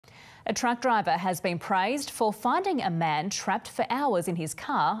A truck driver has been praised for finding a man trapped for hours in his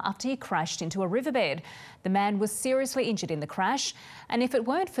car after he crashed into a riverbed. The man was seriously injured in the crash, and if it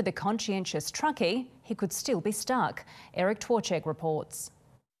weren't for the conscientious Truckie, he could still be stuck. Eric Twarchek reports.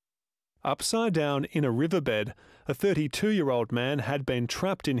 Upside down in a riverbed, a 32-year-old man had been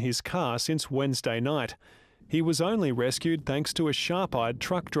trapped in his car since Wednesday night. He was only rescued thanks to a sharp-eyed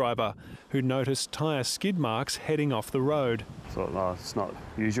truck driver who noticed tyre skid marks heading off the road. I thought, no, it's not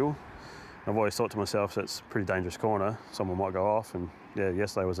usual. I've always thought to myself, that's a pretty dangerous corner. Someone might go off, and yeah,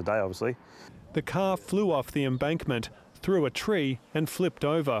 yesterday was the day, obviously. The car flew off the embankment, through a tree and flipped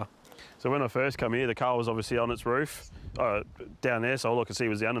over. So when I first come here, the car was obviously on its roof, down there, so all I could see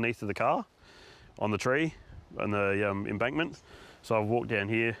was the underneath of the car, on the tree, and the embankment. So I've walked down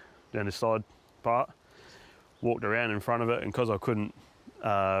here, down this side part, walked around in front of it, and because I couldn't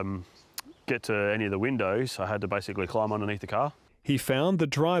get to any of the windows, I had to basically climb underneath the car. He found the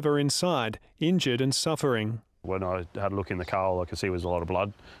driver inside, injured and suffering. When I had a look in the car, all I could see was a lot of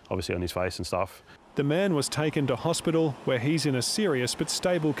blood, obviously on his face and stuff. The man was taken to hospital where he's in a serious but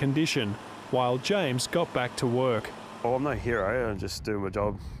stable condition, while James got back to work. Well, I'm no hero, I just do my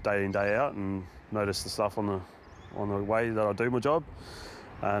job day in, day out, and notice the stuff on the way that I do my job.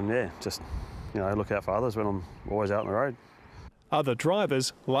 And yeah, just, look out for others when I'm always out on the road. Other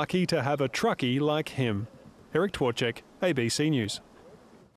drivers lucky to have a truckie like him. Eric Twarchek, ABC News.